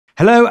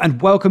Hello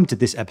and welcome to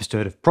this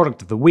episode of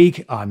Product of the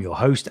Week. I'm your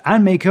host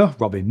and maker,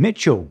 Robin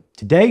Mitchell.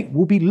 Today,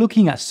 we'll be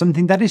looking at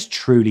something that is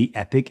truly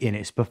epic in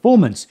its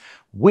performance,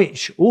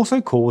 which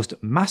also caused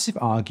massive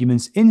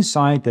arguments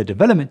inside the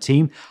development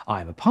team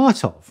I am a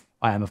part of.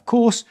 I am, of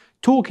course,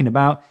 talking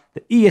about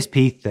the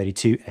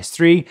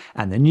ESP32-S3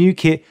 and the new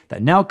kit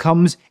that now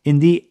comes in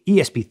the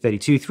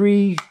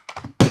ESP32-3.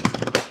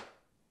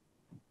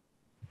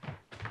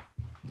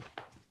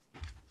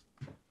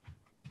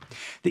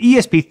 The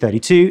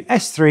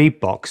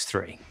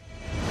ESP32-S3-BOX-3.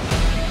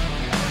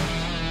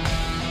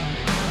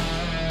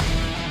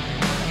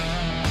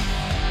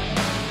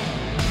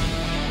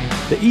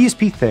 The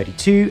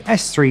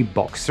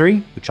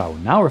ESP32-S3-BOX-3, which I will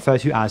now refer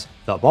to as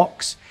the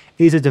box,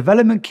 is a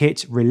development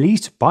kit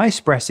released by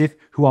Espressif,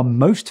 who are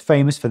most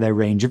famous for their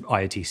range of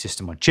IoT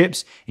system on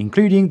chips,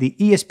 including the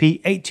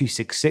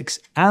ESP8266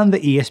 and the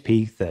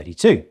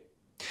ESP32.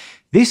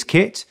 This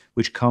kit,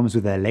 which comes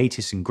with their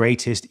latest and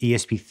greatest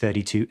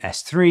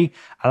ESP32-S3,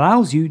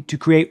 allows you to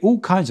create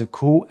all kinds of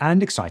cool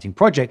and exciting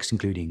projects,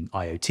 including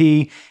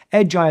IoT,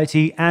 Edge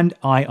IoT, and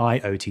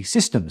IIoT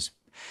systems.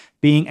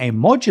 Being a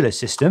modular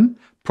system,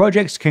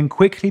 projects can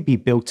quickly be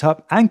built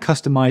up and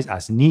customized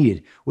as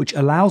needed, which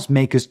allows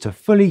makers to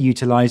fully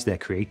utilize their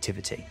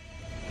creativity.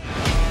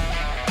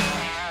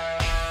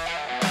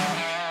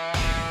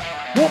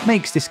 What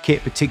makes this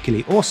kit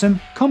particularly awesome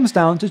comes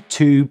down to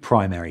two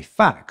primary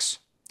facts.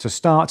 To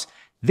start,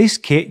 this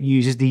kit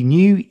uses the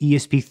new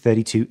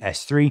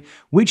ESP32-S3,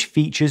 which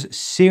features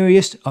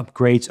serious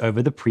upgrades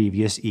over the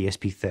previous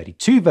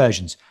ESP32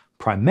 versions,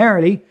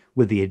 primarily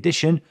with the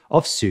addition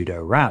of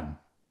pseudo-RAM.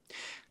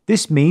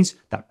 This means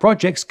that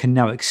projects can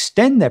now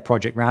extend their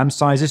project RAM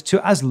sizes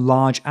to as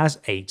large as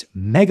 8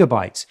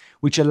 megabytes,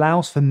 which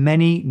allows for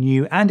many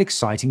new and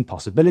exciting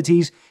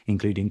possibilities,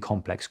 including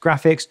complex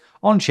graphics,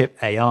 on-chip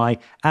AI,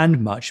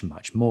 and much,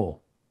 much more.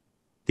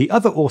 The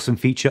other awesome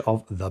feature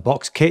of the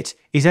box kit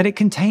is that it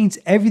contains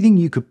everything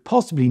you could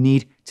possibly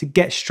need to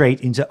get straight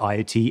into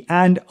IoT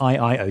and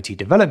IIoT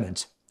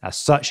development. As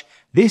such,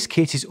 this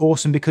kit is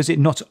awesome because it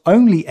not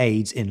only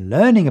aids in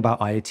learning about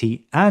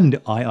IoT and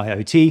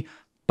IIoT,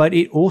 but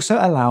it also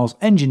allows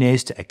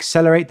engineers to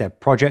accelerate their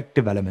project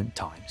development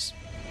times.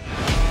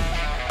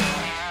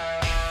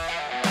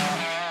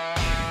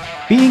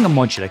 Being a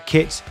modular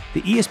kit,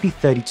 the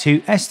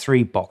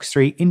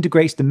ESP32-S3-BOX-3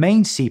 integrates the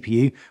main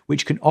CPU,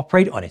 which can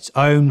operate on its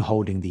own,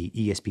 holding the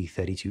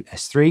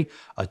ESP32-S3,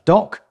 a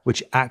dock,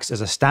 which acts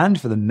as a stand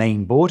for the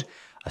main board,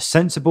 a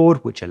sensor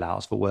board, which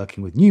allows for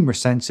working with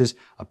numerous sensors,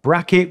 a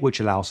bracket,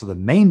 which allows for the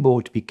main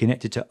board to be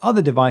connected to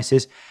other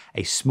devices,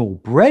 a small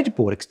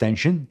breadboard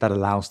extension that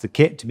allows the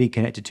kit to be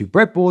connected to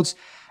breadboards,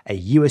 a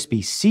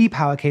USB-C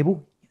power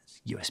cable,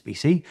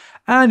 USB-C,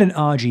 and an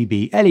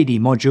RGB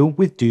LED module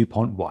with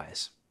DuPont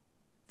wires.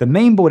 The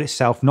mainboard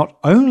itself not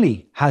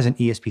only has an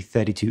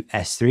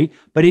ESP32-S3,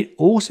 but it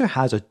also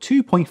has a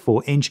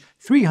 2.4-inch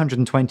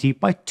 320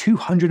 by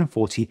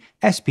 240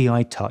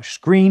 SPI touch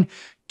screen,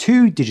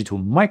 2 digital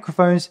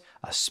microphones,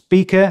 a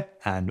speaker,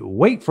 and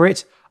wait for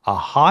it, a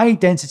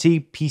high-density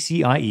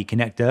PCIe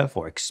connector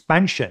for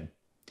expansion.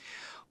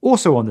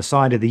 Also on the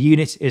side of the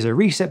unit is a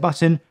reset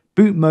button,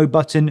 boot mode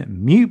button,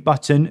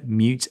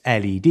 mute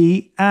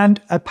LED,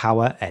 and a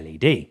power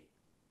LED.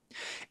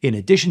 In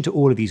addition to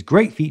all of these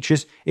great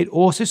features, it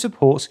also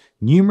supports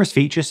numerous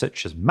features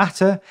such as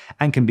Matter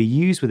and can be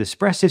used with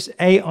Espressif's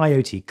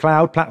AIoT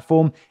cloud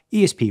platform,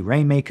 ESP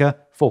Rainmaker,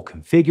 for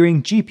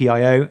configuring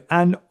GPIO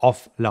and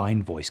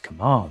offline voice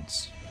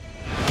commands.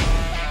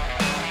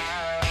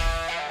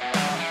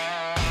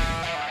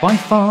 By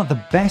far,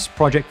 the best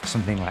project for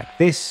something like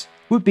this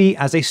would be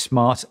as a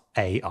smart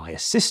AI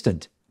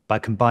assistant. By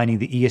combining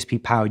the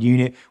ESP-powered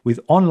unit with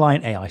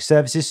online AI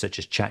services such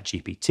as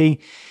ChatGPT,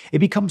 it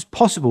becomes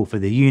possible for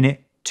the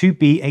unit to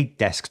be a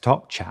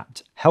desktop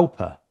chat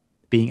helper,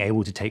 being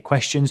able to take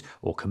questions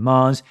or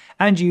commands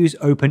and use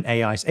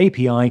OpenAI's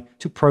API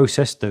to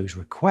process those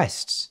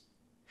requests.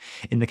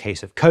 In the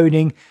case of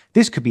coding,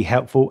 this could be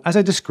helpful as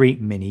a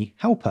discrete mini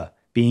helper,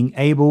 being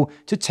able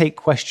to take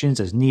questions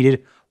as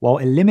needed while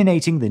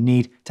eliminating the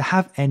need to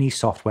have any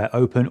software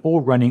open or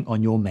running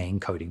on your main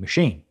coding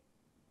machine.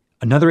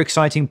 Another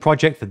exciting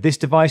project for this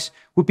device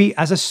would be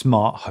as a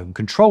smart home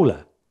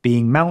controller.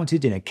 Being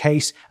mounted in a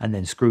case and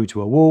then screwed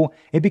to a wall,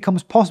 it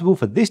becomes possible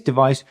for this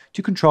device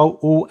to control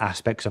all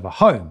aspects of a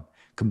home.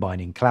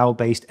 Combining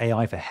cloud-based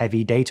AI for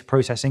heavy data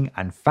processing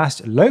and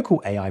fast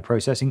local AI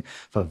processing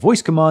for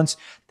voice commands,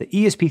 the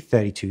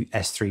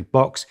ESP32-S3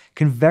 box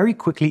can very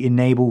quickly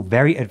enable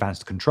very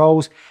advanced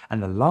controls,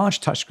 and the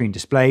large touchscreen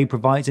display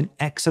provides an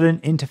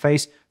excellent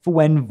interface for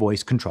when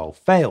voice control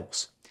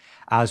fails,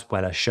 as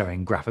well as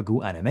showing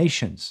graphical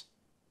animations.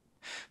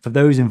 For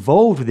those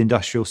involved with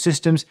industrial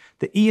systems,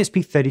 the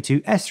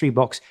ESP32-S3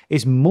 box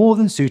is more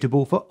than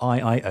suitable for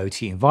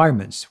IIoT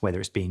environments, whether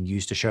it's being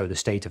used to show the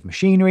state of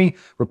machinery,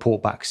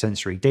 report back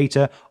sensory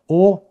data,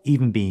 or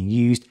even being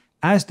used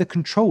as the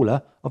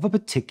controller of a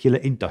particular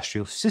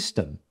industrial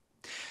system.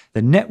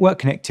 The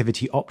network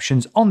connectivity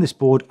options on this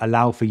board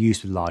allow for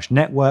use with large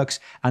networks,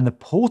 and the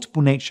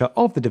portable nature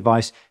of the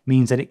device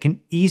means that it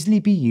can easily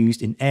be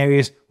used in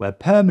areas where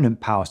permanent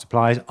power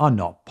supplies are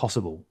not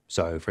possible.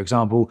 So, for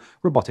example,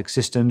 robotic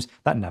systems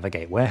that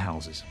navigate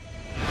warehouses.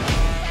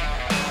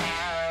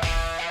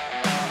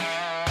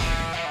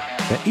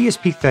 The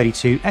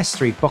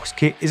ESP32-S3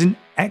 kit is an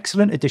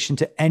excellent addition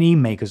to any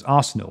maker's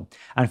arsenal,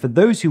 and for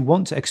those who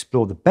want to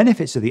explore the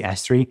benefits of the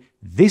S3,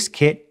 this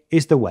kit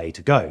is the way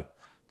to go.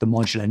 The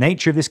modular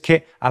nature of this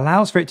kit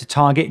allows for it to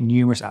target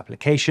numerous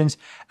applications,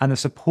 and the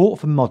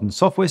support for modern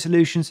software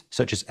solutions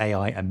such as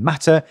AI and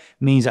Matter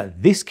means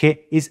that this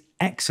kit is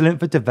excellent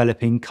for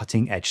developing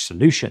cutting-edge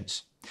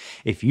solutions.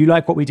 If you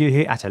like what we do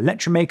here at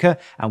Electromaker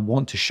and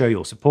want to show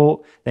your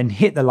support, then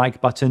hit the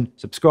like button,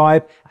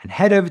 subscribe, and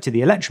head over to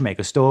the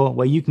Electromaker store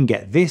where you can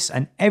get this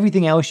and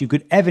everything else you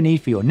could ever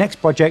need for your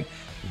next project.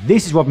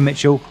 This is Robin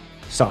Mitchell,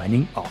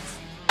 signing off.